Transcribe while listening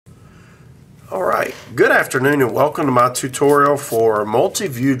Alright, good afternoon and welcome to my tutorial for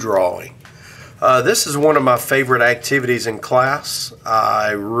multi-view drawing. This is one of my favorite activities in class.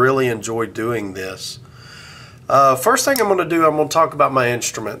 I really enjoy doing this. First thing I'm going to do, I'm going to talk about my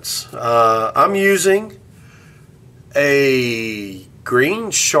instruments. I'm using a green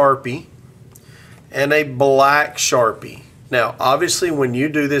Sharpie and a black Sharpie. Now obviously when you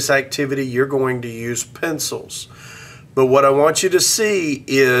do this activity you're going to use pencils. But what I want you to see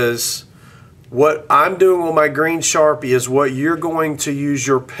is what I'm doing with my green Sharpie is what you're going to use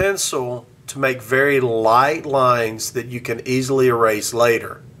your pencil to make very light lines that you can easily erase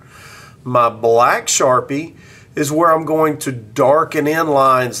later. My black Sharpie is where I'm going to darken in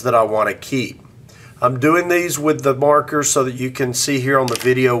lines that I want to keep. I'm doing these with the markers so that you can see here on the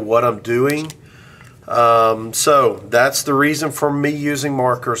video what I'm doing. So that's the reason for me using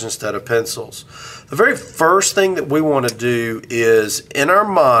markers instead of pencils. The very first thing that we want to do is in our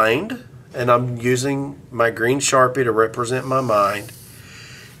mind, and I'm using my green Sharpie to represent my mind,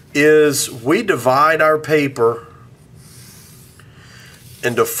 is we divide our paper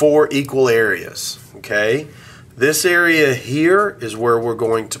into 4 equal areas. Okay, this area here is where we're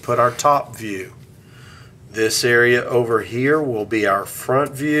going to put our top view. This area over here will be our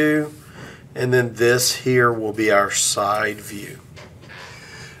front view, and then this here will be our side view.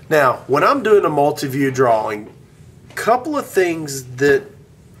 Now when I'm doing a multi-view drawing, a couple of things that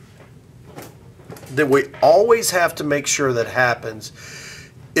we always have to make sure that happens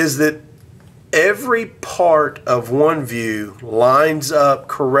is that every part of one view lines up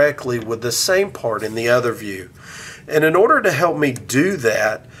correctly with the same part in the other view. And in order to help me do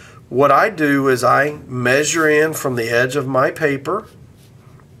that, what I do is I measure in from the edge of my paper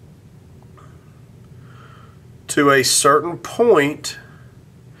to a certain point,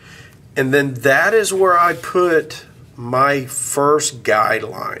 and then that is where I put my first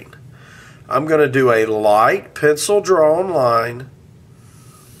guideline. I'm going to do a light pencil drawn line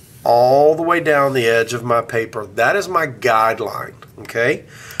all the way down the edge of my paper. That is my guideline. Okay,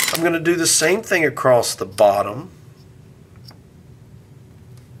 I'm going to do the same thing across the bottom.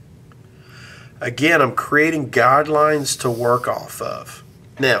 Again, I'm creating guidelines to work off of.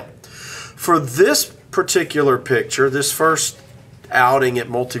 Now, for this particular picture, this first outing at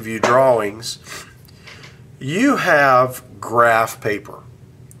multi-view drawings, you have graph paper.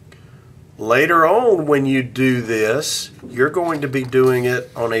 Later on when you do this, you're going to be doing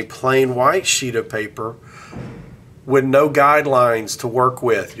it on a plain white sheet of paper with no guidelines to work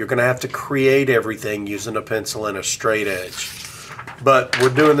with. You're going to have to create everything using a pencil and a straight edge. But we're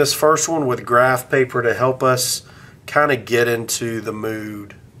doing this first one with graph paper to help us kind of get into the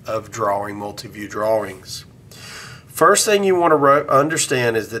mood of drawing multi-view drawings. First thing you want to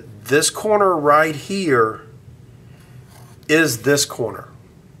understand is that this corner right here is this corner.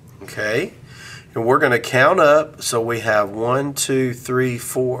 Okay, and we're going to count up, so we have 1, 2, 3,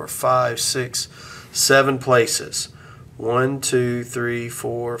 4, 5, 6, 7 places. 1, 2, 3,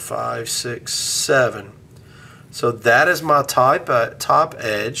 4, 5, 6, 7. So that is my top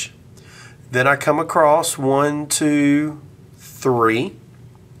edge. Then I come across 1, 2, 3.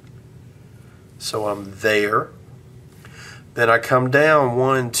 So I'm there. Then I come down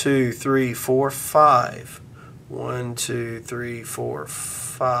 1, 2, 3, 4, 5. 1, 2, 3, 4,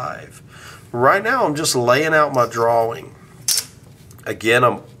 5. Right now I'm just laying out my drawing. Again,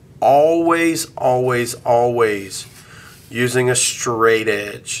 I'm always using a straight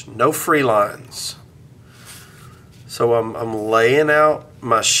edge, no free lines. So I'm laying out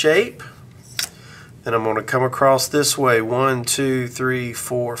my shape, and I'm going to come across this way. 1, 2, 3,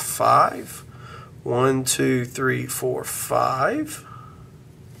 4, 5. 1, 2, 3, 4, 5.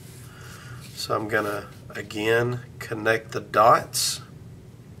 So I'm going to again connect the dots.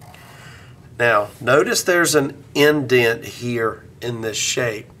 Now notice there's an indent here in this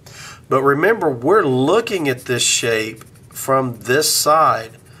shape, but remember we're looking at this shape from this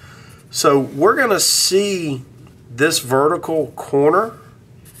side, so we're going to see this vertical corner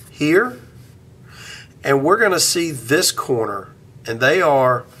here, and we're going to see this corner, and they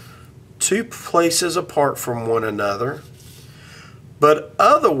are 2 places apart from one another, but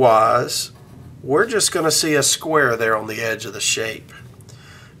otherwise we're just going to see a square there on the edge of the shape.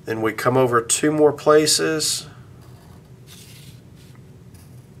 Then we come over 2 more places,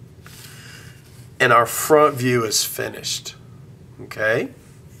 and our front view is finished. Okay?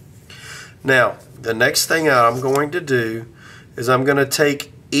 Now, the next thing I'm going to do is I'm going to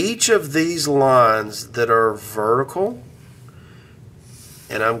take each of these lines that are vertical,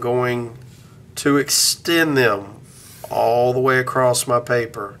 and I'm going to extend them all the way across my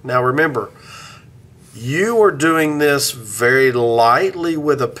paper. Now remember, you are doing this very lightly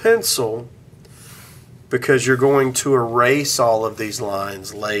with a pencil because you're going to erase all of these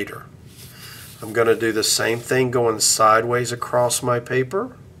lines later. I'm going to do the same thing going sideways across my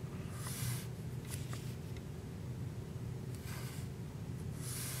paper.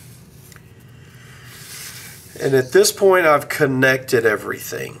 And at this point, I've connected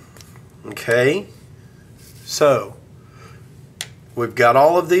everything. Okay? So, we've got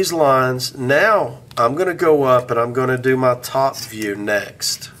all of these lines. Now, I'm going to go up and I'm going to do my top view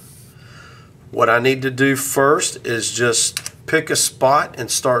next. What I need to do first is just pick a spot and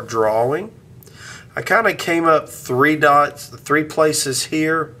start drawing. I kind of came up 3 dots, 3 places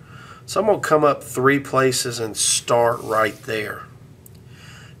here. So I'm going to come up 3 places and start right there.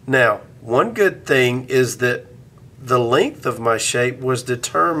 Now, one good thing is that the length of my shape was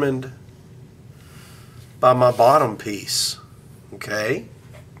determined by my bottom piece. Okay?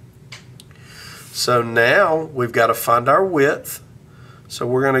 So now we've got to find our width. So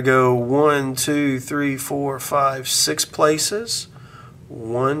we're going to go 1, 2, 3, 4, 5, 6 places.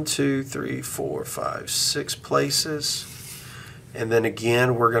 1, 2, 3, 4, 5, 6 places. And then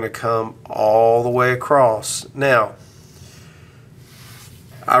again, we're going to come all the way across. Now,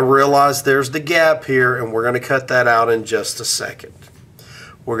 I realize there's the gap here, and we're going to cut that out in just a second.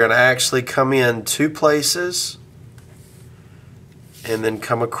 We're going to actually come in 2 places and then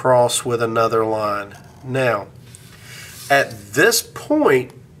come across with another line. Now, at this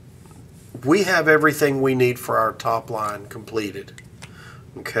point, we have everything we need for our top line completed.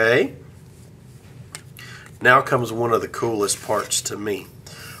 Okay? Now comes one of the coolest parts to me.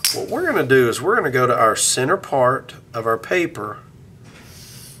 What we're going to do is we're going to go to our center part of our paper,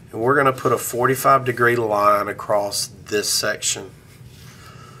 and we're going to put a 45-degree line across this section.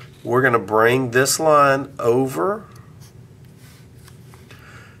 We're going to bring this line over.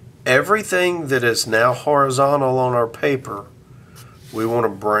 Everything that is now horizontal on our paper, we want to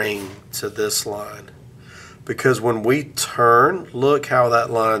bring to this line. Because when we turn, look how that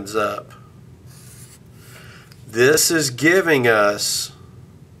lines up. This is giving us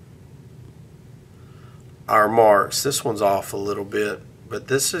our marks. This one's off a little bit, but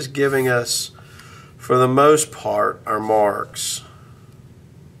this is giving us, for the most part, our marks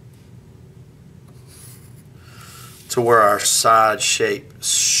to where our side shape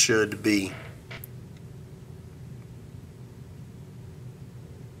should be.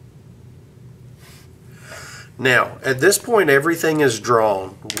 Now, at this point, everything is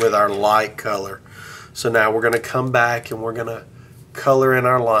drawn with our light color. So now we're going to come back and we're going to color in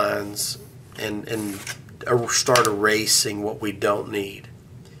our lines and start erasing what we don't need.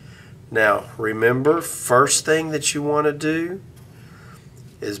 Now, remember, first thing that you want to do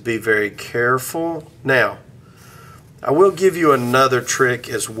is be very careful. Now, I will give you another trick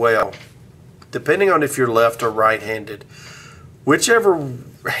as well. Depending on if you're left or right-handed, whichever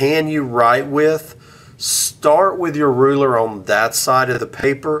hand you write with, start with your ruler on that side of the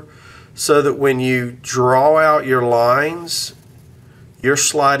paper so that when you draw out your lines, you're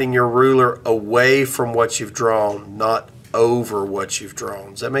sliding your ruler away from what you've drawn, not over what you've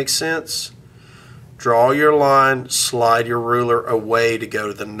drawn. Does that make sense? Draw your line, slide your ruler away to go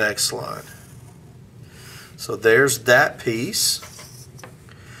to the next line. So there's that piece.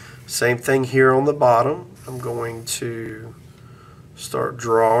 Same thing here on the bottom. I'm going to start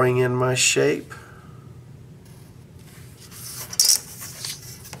drawing in my shape.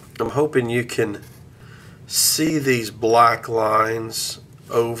 I'm hoping you can see these black lines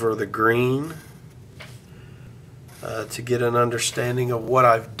over the green to get an understanding of what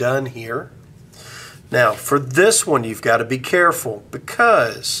I've done here. Now, for this one, you've got to be careful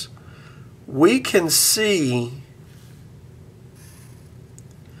because we can see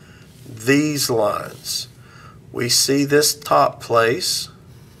these lines. We see this top place.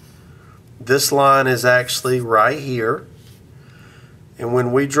 This line is actually right here. And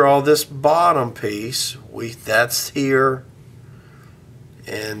when we draw this bottom piece, that's here,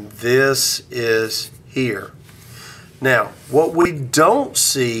 and this is here. Now, what we don't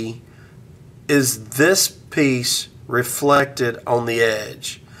see is this piece reflected on the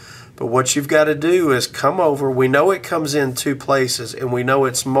edge. But what you've got to do is come over. We know it comes in 2 places, and we know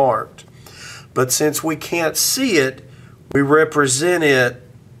it's marked. But since we can't see it, we represent it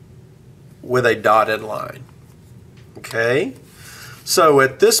with a dotted line. Okay? So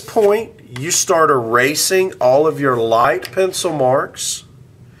at this point, you start erasing all of your light pencil marks,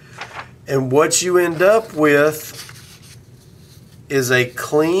 and what you end up with is a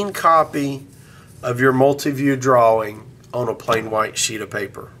clean copy of your multi-view drawing on a plain white sheet of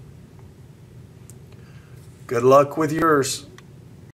paper. Good luck with yours.